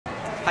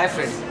Hi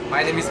friends,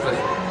 my name is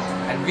Prajwal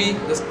and we,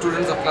 the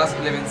students of class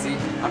 11C,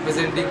 are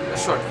presenting a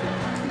short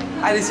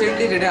film. I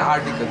recently read an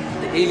article,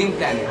 The Ailing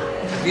Planet,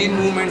 the Green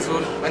Movement's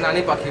role by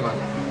Nani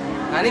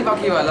Pakhiwala. Nani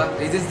Pakhiwala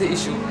raises the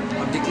issue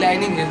of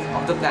declining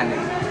health of the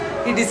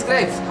planet. He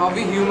describes how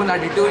we humans are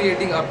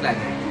deteriorating our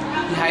planet.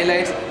 He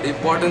highlights the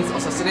importance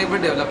of sustainable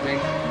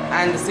development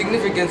and the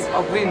significance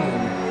of green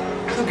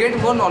movement. To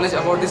get more knowledge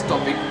about this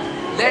topic,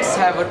 let's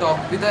have a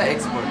talk with our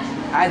expert.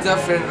 As our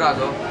friend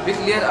Raghav, we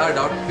clear our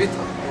doubt with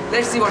her.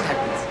 Let's see what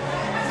happens.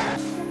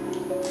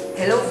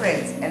 Hello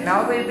friends, and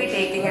now we'll be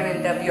taking an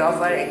interview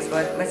of our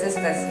expert, Mrs.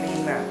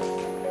 Tasneem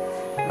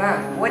ma'am.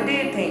 Ma'am, what do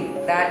you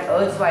think that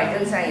Earth's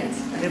vital signs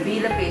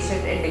reveal a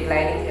patient in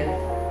declining health?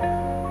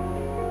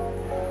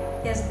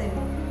 Yes, then.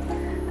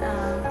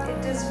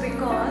 It is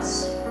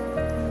because.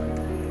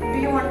 Do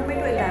you want me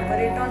to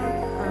elaborate on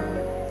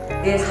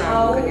Yes,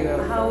 how ma'am.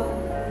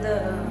 the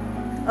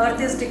Earth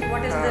is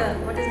what is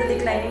the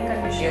declining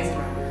condition? Yes,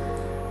 ma'am.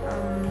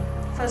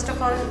 First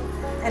of all,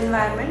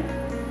 environment,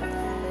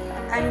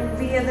 and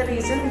we are the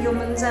reason.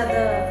 Humans are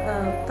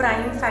the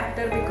prime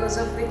factor because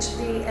of which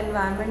the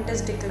environment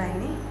is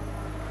declining.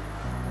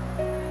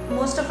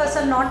 Most of us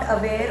are not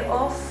aware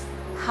of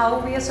how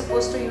we are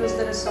supposed to use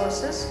the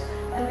resources,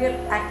 and we are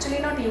actually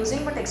not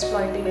using but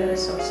exploiting the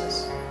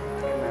resources.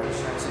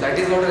 So that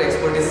is what our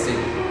expert is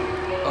saying.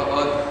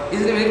 Earth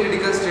is in a very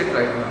critical state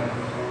right now,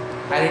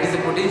 and it is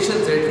a potential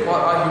threat for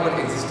our human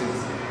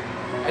existence.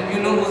 And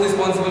you know who is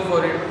responsible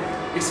for it?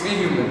 It's we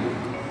human.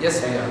 Yes,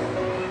 we are.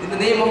 In the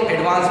name of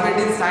advancement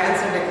in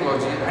science and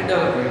technology and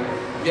development,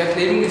 we are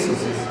claiming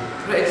resources.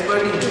 We are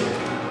exploiting them.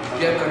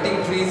 We are cutting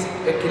trees,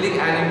 we are killing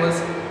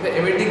animals, we are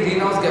emitting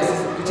greenhouse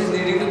gases, which is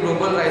leading to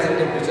global rise in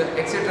temperature,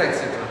 etc.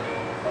 etc.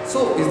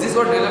 So, is this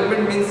what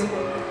development means?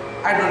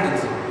 I don't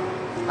think so.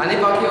 Nani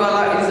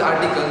Pakhiwala in his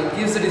article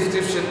gives a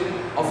description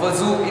of a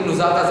zoo in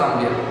Lusaka,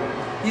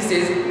 Zambia. He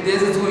says there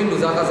is a zoo in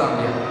Lusaka,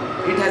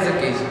 Zambia. It has a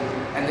cage,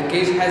 and the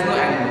cage has no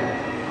animal.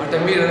 But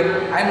a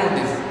mirror, I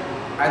notice.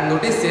 And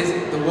notice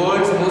says the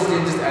world's most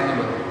dangerous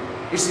animal.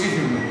 It's we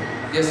human.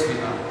 Yes, we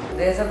are.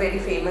 There's a very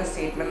famous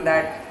statement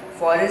that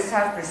forests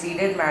have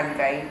preceded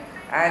mankind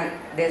and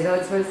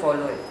deserts will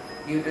follow it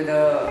due to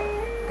the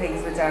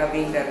things which are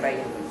being done by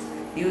humans.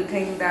 Do you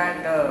think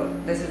that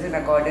this is in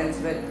accordance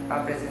with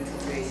our present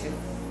situation?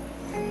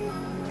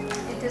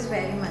 It is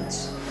very much.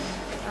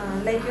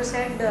 Like you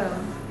said,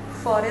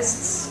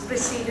 forests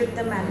preceded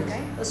the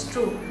mankind. It was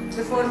true.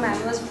 Before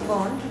man was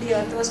born, the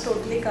earth was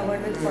totally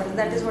covered with forest.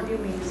 That is what you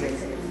mean.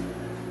 Yes.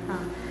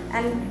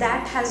 And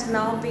that has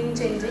now been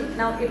changing.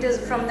 Now it is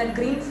from that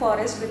green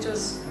forest which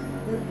was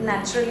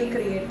naturally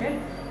created,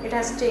 it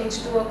has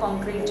changed to a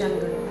concrete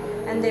jungle.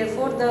 And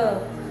therefore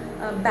the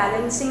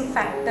balancing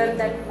factor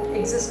that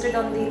existed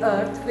on the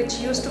earth, which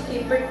used to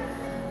keep it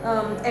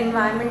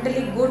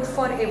environmentally good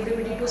for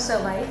everybody to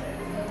survive,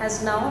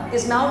 is now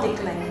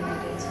declining.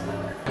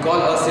 We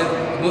call ourselves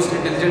the most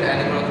intelligent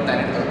animal on the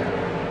planet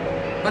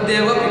Earth. But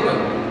there were people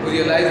who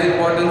realized the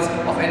importance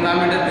of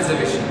environmental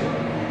preservation.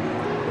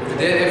 With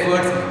their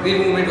efforts,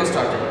 green movement was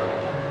started.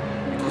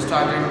 It was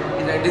started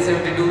in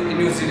 1972 in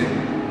New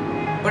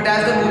Zealand. But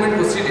as the movement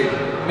proceeded,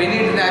 many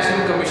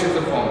international commissions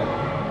were formed.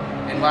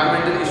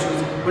 Environmental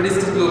issues were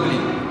discussed globally.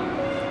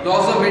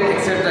 Laws were made,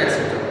 etc.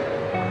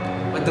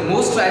 etc. But the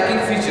most striking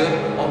feature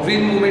of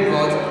green movement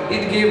was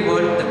it gave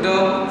birth the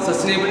term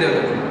sustainable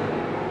development.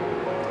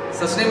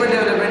 Sustainable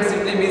development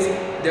simply means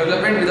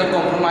development without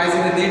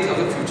compromising the needs of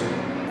the future.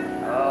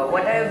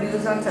 What are your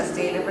views on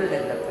sustainable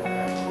development?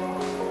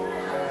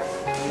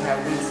 You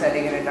have been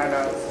studying in it.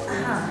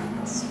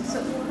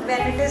 So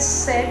when it is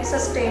said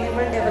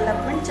sustainable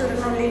development,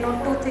 children only know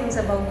two things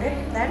about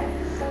it. That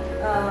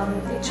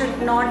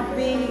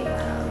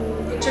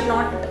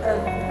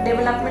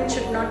development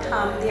should not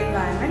harm the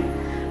environment,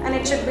 and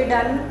it should be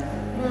done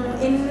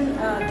in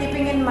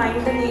keeping in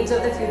mind the needs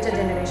of the future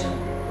generation.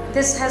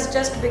 This has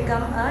just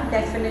become a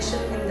definition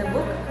in the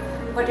book,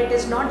 but it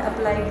is not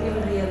applied in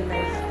real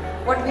life.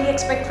 What we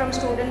expect from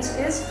students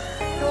is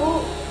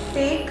to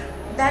take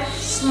that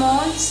small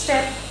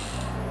step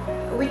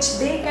which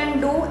they can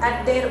do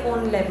at their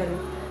own level.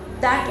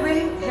 That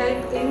will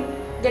help in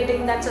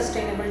getting that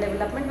sustainable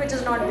development, which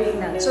is not being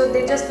done. So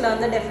they just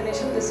learn the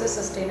definition, this is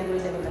sustainable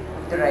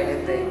development. To write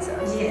it the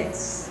exams.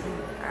 Yes.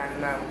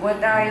 And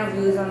what are your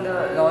views on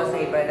the laws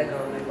made by the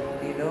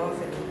government? Do you know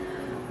of it?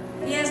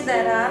 Yes,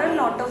 there are a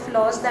lot of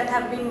laws that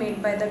have been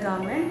made by the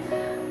government,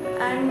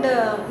 and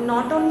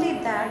not only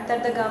that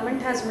the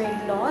government has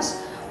made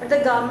laws, but the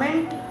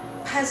government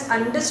has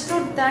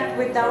understood that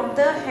without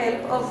the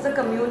help of the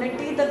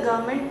community, the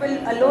government will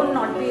alone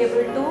not be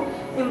able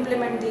to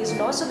implement these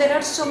laws. So there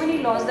are so many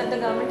laws that the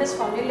government has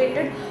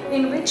formulated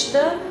in which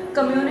the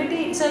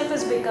community itself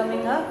is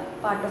becoming a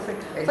part of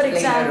it. For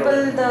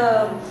example,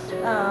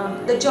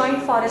 the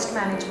joint forest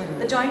management.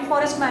 The joint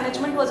forest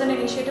management was an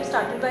initiative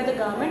started by the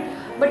government,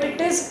 but it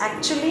is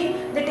actually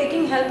they're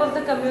taking help of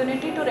the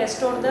community to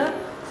restore the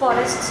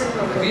forests in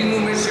local. Green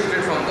movement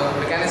shifted from the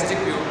mechanistic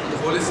view to the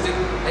holistic,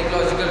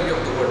 ecological view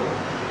of the world.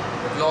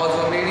 But laws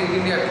were made in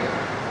India too,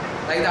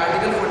 like the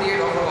Article 48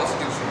 of our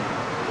Constitution.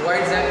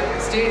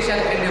 state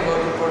shall endeavour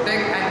to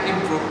protect and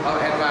improve our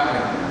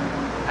environment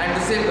and to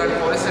safeguard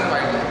forest and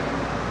wildlife.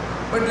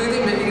 But do you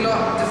think making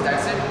law just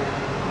that's it?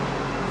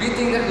 We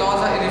think that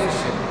laws are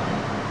inefficient.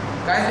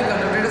 Guys, we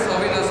conducted a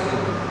survey in our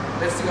school.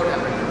 Let's see what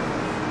happened.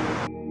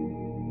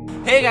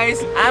 Hey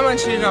guys, I'm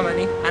Ansh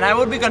and I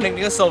would be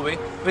conducting a survey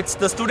with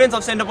the students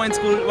of Centerpoint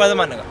School,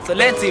 Wardhaman, Nagar. So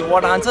let's see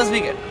what answers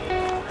we get.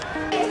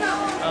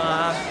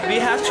 We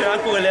have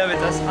Chirag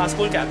with us, our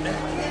school captain.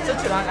 So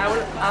Chirag, I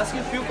will ask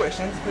you a few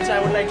questions which I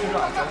would like you to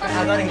answer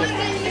as our English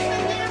teacher.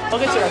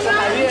 Okay Chirag, so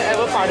have you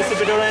ever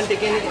participated and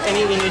taken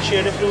any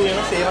initiative to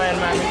save our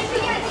environment?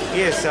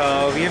 Yes,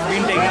 we have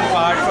been taking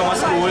part from our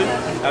school.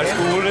 Our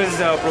school is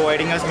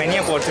providing us many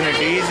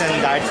opportunities,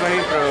 and that's why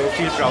we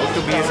feel proud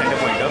to be a center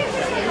pointer.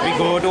 We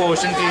go to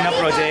ocean cleanup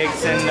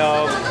projects and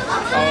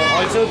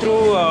also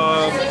through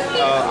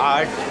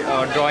art,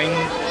 drawing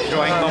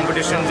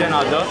competitions and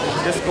other.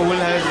 The school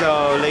has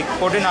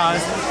put in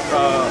us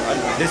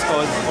this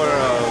cause for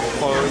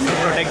to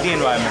protect the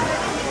environment.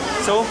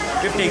 So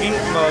we've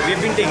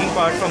been taking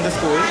part from the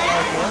school.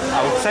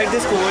 Outside the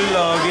school,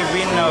 we've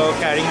been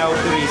carrying out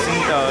the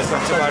recent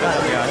Swachh Bharat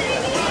Abhiyan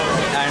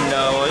and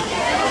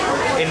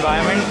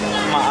environment.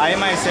 I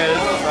myself,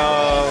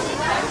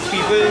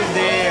 people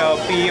they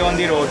pee on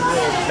the road.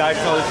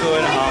 That's also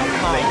an harm.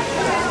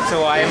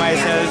 So I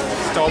myself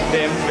stop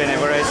them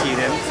whenever I see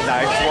them.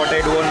 That's what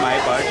I do on my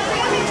part.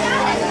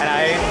 And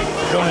I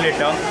don't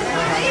litter.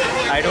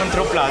 I don't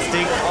throw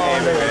plastic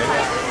everywhere.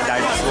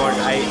 That's what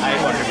I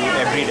want to do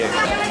every day.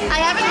 I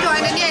haven't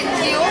joined any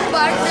NGO,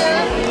 but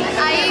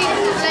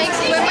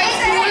with my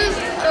school,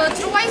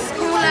 through my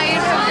school, I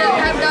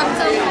have done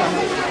some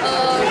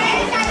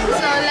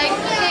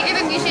taken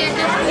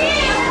initiative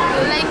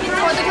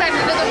for the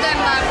cleanliness of the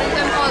environment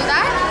and all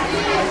that,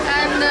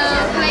 and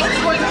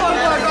going for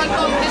drawing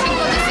competition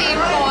for the same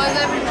cause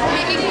and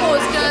making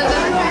posters.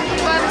 And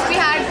once we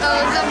had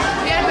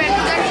went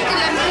to that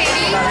Kilan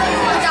Kheri,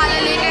 Jala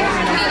Lake and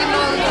cleaning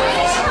all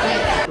those.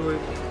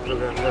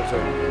 Program, that's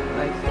all.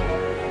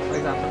 For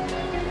example?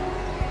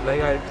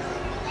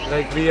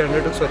 We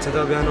undertook Swachhata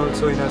Abhiyan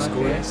also in our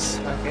school. Yes.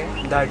 Okay.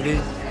 That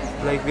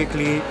we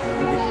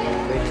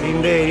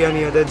cleaned the area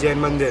near the Jain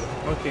Mandir.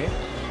 Okay.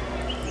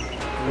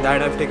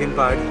 That I've taken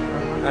part,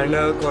 and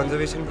a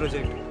conservation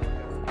project.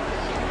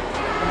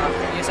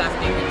 Yes, I've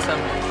taken some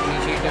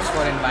initiatives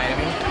for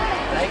environment,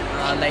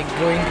 like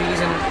growing trees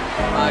in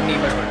our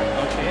neighborhood,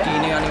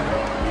 cleaning our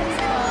neighborhood.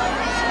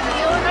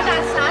 We were not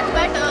as such,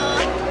 but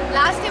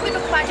last year we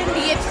took part in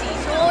DFC,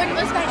 so it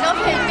was kind of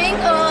helping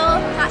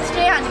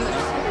stray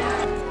animals.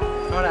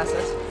 Not as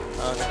such.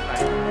 Okay,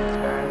 fine.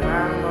 And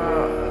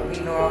ma'am, we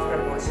know of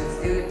proportions.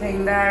 Do you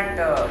think that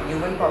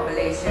human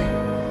population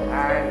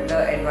and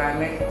the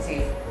environment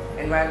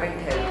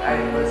health are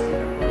inversely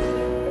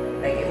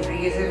proportional? Like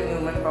increase in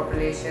human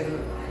population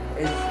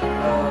is a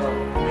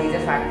major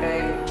factor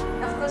in.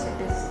 Of course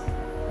it is.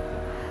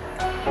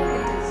 It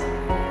is.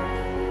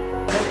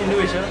 As an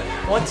individual,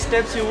 what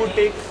steps you would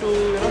take to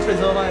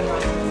preserve our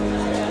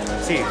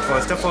environment? See,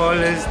 first of all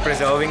is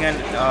preserving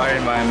our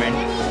environment.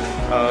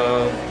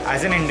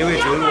 As an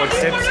individual, what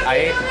steps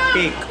I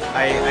take,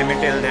 I may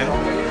tell them.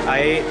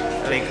 I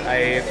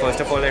first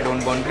of all, I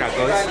don't burn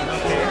crackers.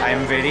 I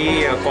am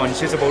very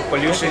conscious about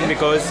pollution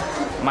because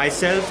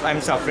myself,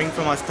 I'm suffering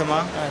from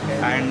asthma,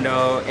 and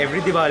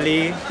every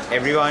Diwali,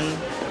 everyone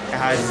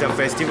has a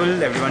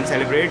festival, everyone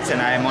celebrates,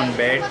 and I am on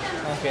bed,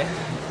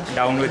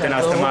 down with an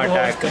asthma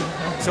attack.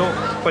 So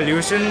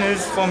pollution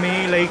is for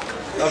me like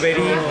a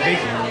very big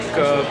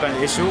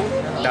issue.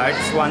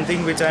 That's one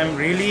thing which I'm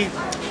really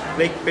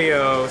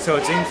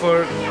searching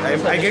for.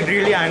 I get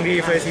really angry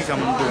if I see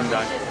someone doing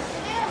that.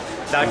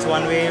 That's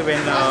one way when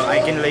I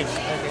can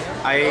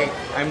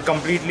I'm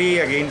completely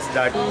against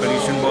that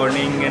pollution,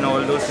 burning and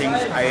all those things.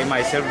 I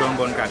myself don't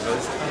burn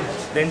crackers.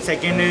 Then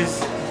second is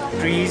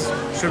trees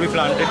should be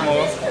planted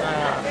more.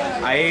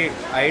 I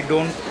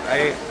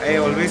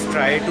always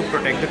try to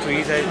protect the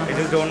trees. I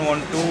just don't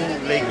want to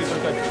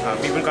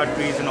people cut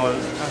trees and all.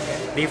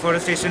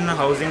 Deforestation,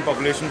 housing,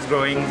 population is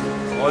growing.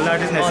 All that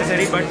is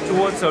necessary, but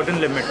to a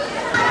certain limit.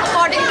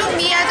 According to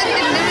me as an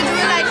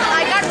individual,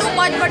 I can't do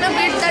much, but a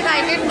bit that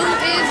I can do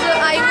is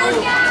I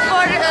would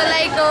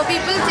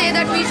people say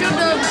that we should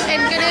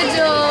encourage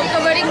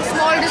covering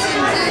small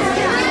distances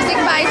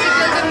using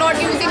bicycles and not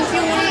using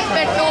fuel,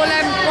 petrol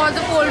and for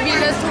the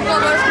four-wheelers to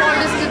cover small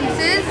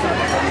distances.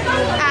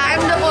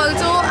 And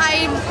also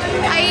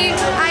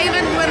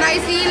when I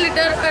see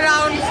litter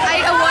around,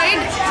 I avoid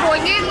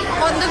throwing it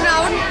on the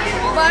ground.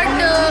 But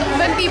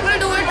when people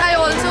do it, I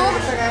also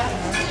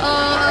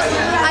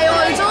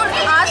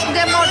ask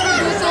them not to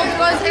do so,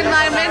 because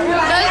environmental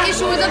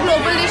issue is a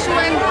global issue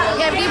and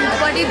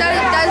everybody that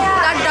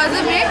does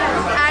a bit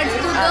adds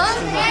to the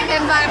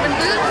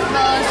environmental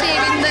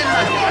saving the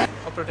environment.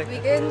 We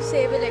can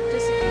save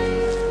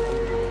electricity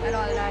and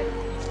all that.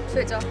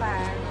 Switch off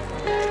fan.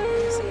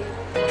 Say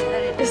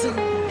that it is on.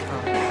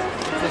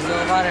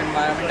 Preserve our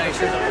environment. I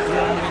should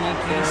grow many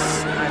trees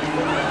and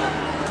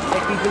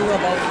let people know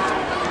about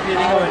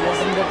creating awareness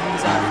and the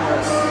trees are for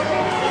us.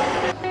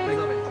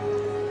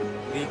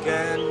 We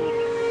can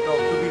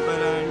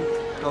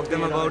talk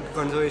them about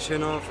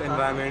conservation of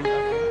environment,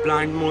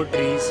 plant more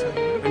trees,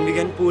 and we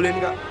can pull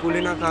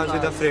in our cars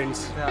with our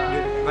friends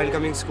while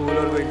coming school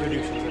or going to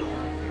tuition.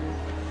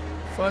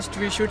 First,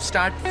 we should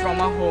start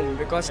from our home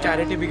because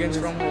charity begins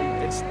from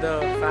home. It's the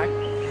fact.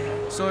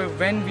 So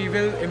when we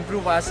will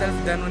improve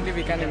ourselves, then only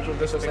we can improve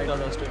the society. I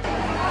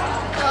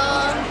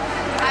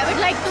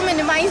would like to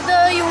minimize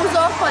the use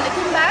of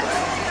polythene bags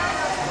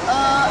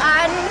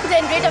and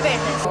generate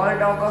awareness. All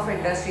talk of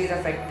industries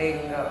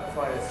affecting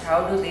forests.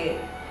 How do they,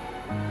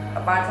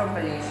 apart from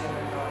pollution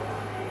and all,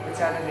 which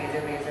are the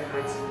major ways in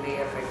which they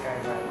affect our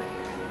environment?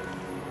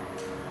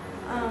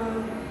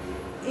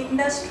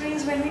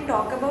 Industries, when we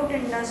talk about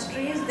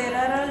industries, there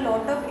are a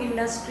lot of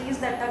industries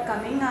that are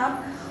coming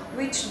up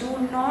which do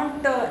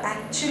not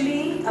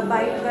actually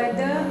abide by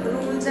the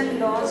rules and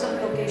laws of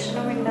location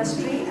of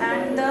industry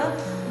and the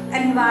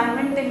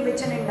environment in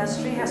which an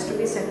industry has to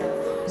be set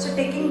up. So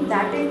taking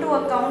that into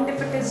account,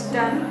 if it is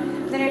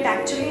done, then it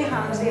actually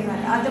harms the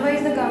environment.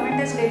 Otherwise, the government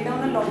has laid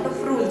down a lot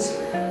of rules.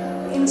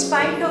 In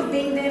spite of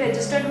being they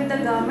registered with the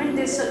government,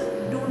 they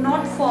do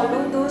not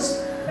follow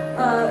those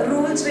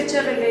rules which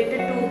are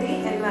related to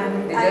the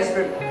environment. They just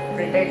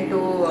pretend to...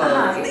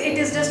 it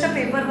is just a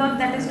paperwork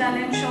that is done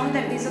and shown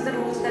that these are the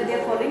rules that they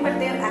are following, but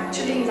they are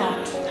actually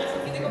not.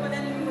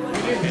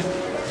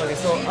 Okay,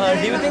 so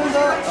do you think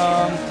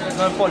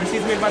the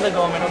policies made by the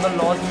government or the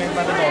laws made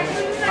by the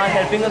government are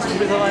helping us to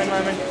preserve our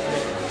environment?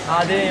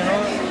 Are they,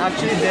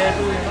 actually there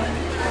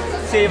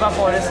to, save our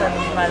forests and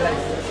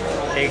wildlife?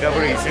 Take up a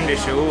recent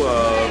issue.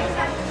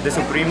 The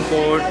Supreme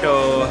Court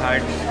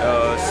had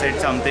said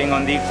something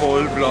on the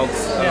coal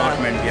blocks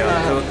allotment.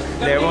 So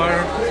there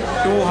were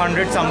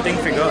 200 something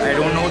figure. I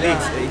don't know the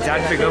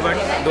exact figure, but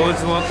those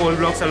were coal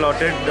blocks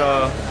allotted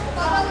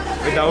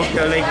without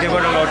they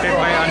were allotted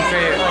by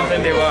unfair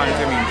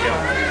means.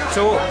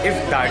 So if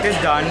that is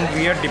done,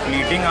 we are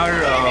depleting our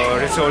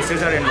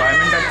resources, our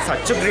environment at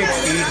such a great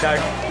speed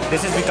that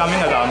this is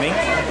becoming alarming.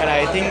 And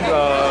I think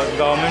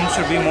government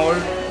should be more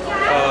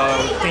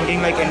thinking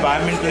like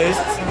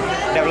environmentalists.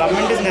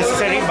 Development is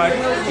necessary, but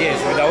yes,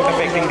 without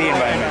affecting the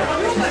environment.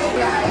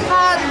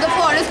 The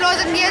forest laws,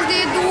 and yes,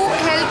 they do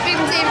help in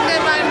saving the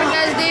environment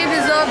as they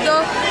reserve the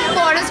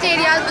forest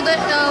areas for the,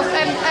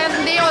 and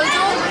they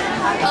also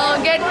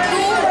get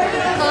to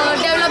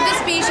develop the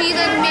species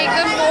and make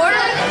them more.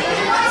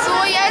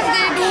 So yes,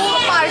 they do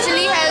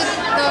partially help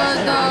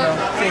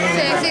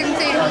saving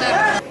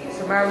them.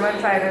 So my one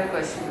final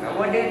question.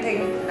 What do you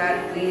think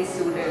that these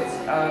students,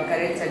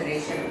 current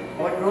generation,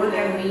 what role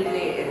can we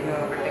play in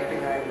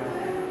protecting our environment?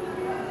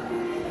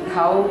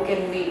 How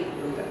can we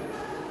do that?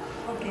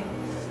 Okay.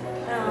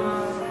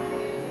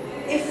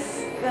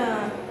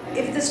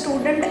 If the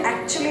student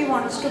actually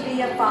wants to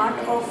be a part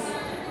of,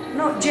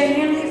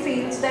 genuinely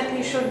feels that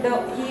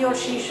he or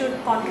she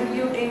should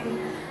contribute in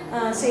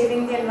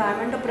saving the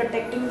environment or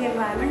protecting the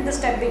environment, the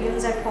step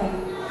begins at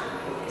home.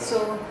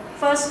 So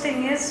first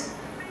thing is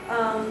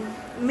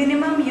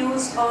minimum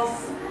use of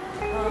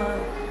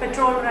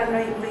petrol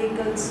run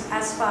vehicles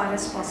as far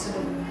as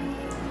possible.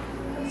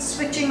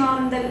 Switching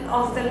on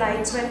off the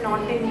lights when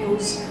not in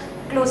use,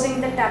 closing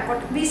the tap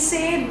water. We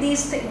say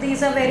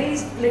these are very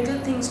little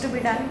things to be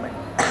done, but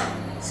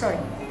sorry,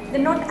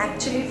 they're not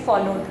actually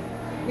followed.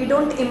 We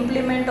don't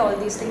implement all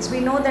these things. We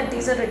know that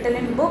these are written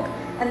in book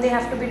and they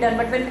have to be done,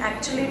 but when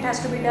actually it has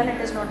to be done,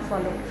 it is not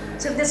followed.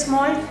 So if the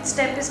small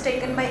step is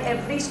taken by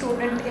every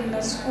student in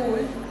the school,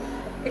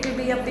 it will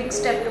be a big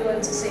step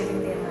towards saving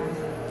the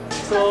environment.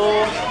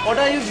 So what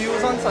are your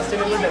views on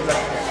sustainable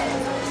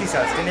development? See,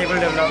 sustainable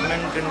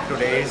development in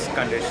today's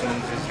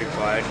conditions is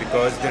required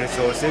because the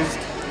resources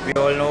we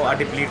all know are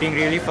depleting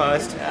really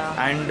fast,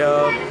 and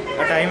a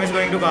time is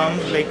going to come,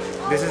 like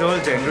this is all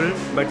general,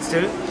 but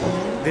still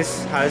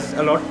this has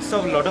a lot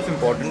of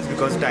importance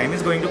because time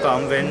is going to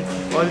come when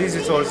all these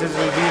resources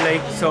will be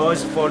like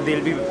searched for,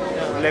 they'll be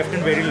left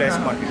in very less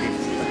quantity,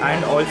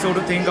 and also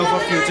to think of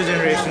our future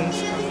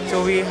generations.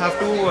 So we have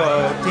to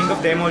think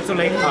of them also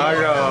like our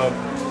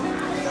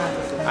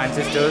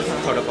ancestors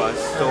thought of us.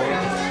 So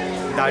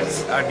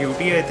that's our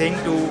duty, I think,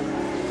 to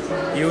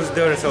use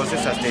the resources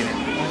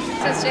sustainably.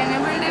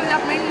 Sustainable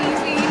development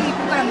means we need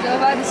to conserve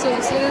our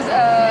resources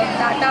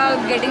that are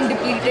getting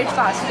depleted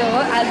faster,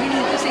 as we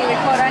need to save it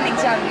for our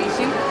next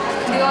generation.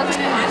 They also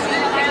need to see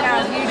it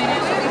as we do,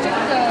 so we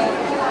should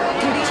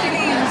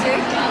judiciously use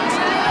it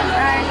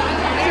and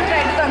we should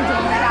try to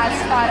conserve it as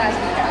far as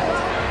we can.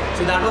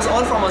 So that was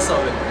all from our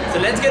survey. So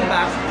let's get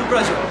back to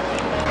Prajwal.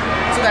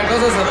 So that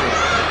was our survey.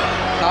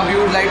 Now we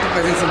would like to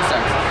present some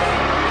stats.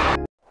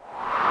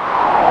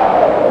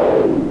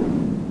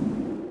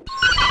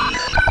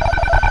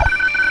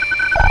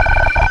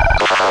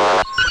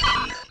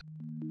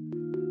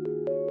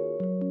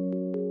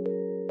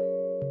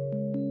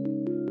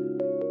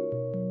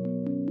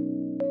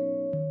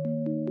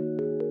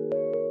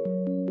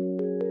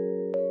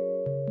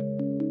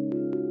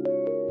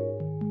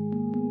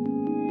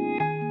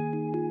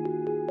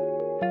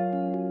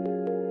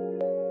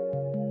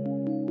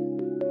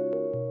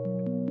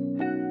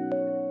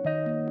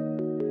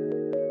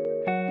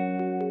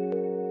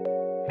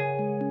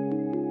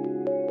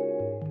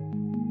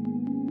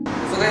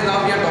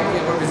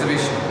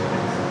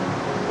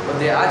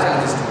 there are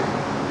challenges too,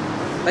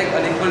 like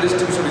unequal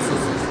distribution of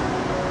resources,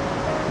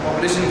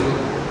 population growth,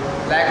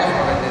 lack of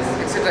awareness,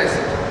 etc.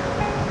 etc.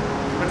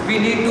 But we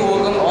need to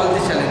overcome all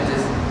these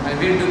challenges and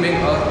we need to make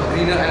a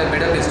greener and a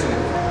better place to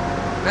live.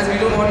 Because we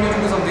don't want you to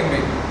do something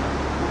big.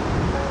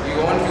 We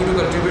want you to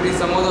contribute in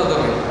some other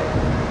way.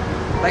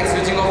 Like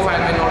switching off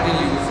fan when not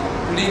in use,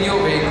 cooling your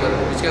vehicle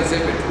which can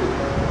save petrol,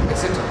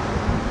 etc.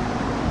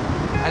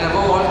 And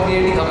above all,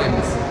 creating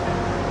awareness.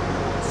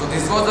 So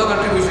this was the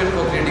contribution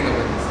for creating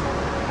awareness.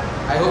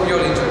 I hope you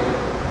all enjoyed it.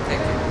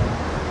 Thank you.